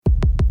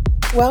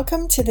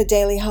Welcome to the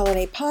Daily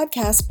Holiday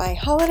Podcast by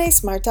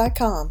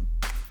HolidaySmart.com,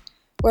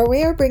 where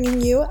we are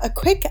bringing you a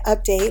quick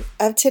update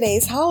of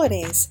today's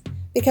holidays,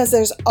 because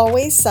there's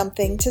always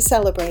something to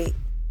celebrate.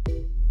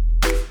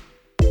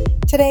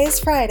 Today is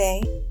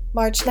Friday,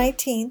 March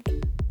 19th,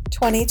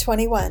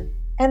 2021,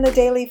 and the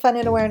Daily Fun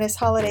and Awareness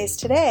holidays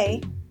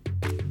today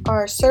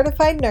are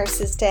Certified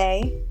Nurses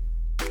Day,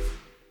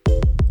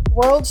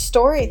 World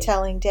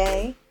Storytelling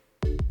Day,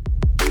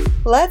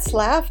 Let's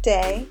Laugh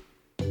Day,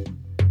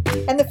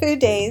 and the food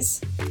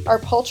days are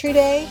Poultry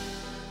Day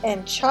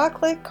and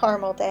Chocolate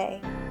Caramel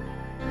Day.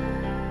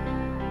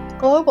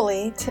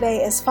 Globally,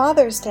 today is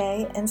Father's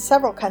Day in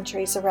several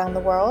countries around the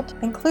world,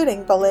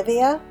 including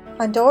Bolivia,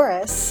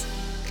 Honduras,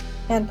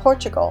 and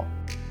Portugal.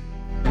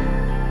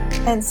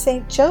 And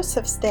St.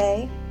 Joseph's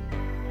Day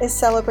is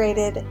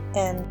celebrated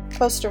in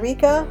Costa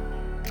Rica,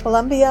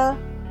 Colombia,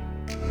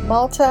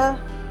 Malta,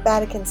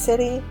 Vatican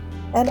City,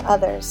 and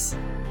others.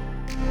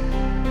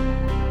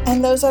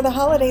 And those are the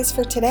holidays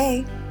for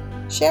today.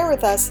 Share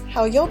with us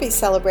how you'll be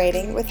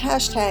celebrating with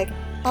hashtag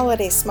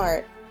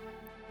HolidaySmart.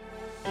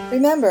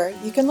 Remember,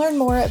 you can learn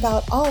more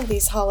about all of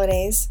these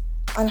holidays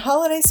on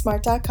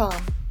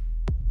HolidaySmart.com.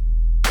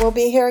 We'll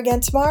be here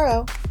again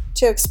tomorrow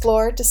to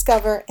explore,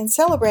 discover, and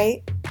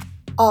celebrate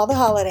all the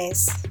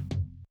holidays.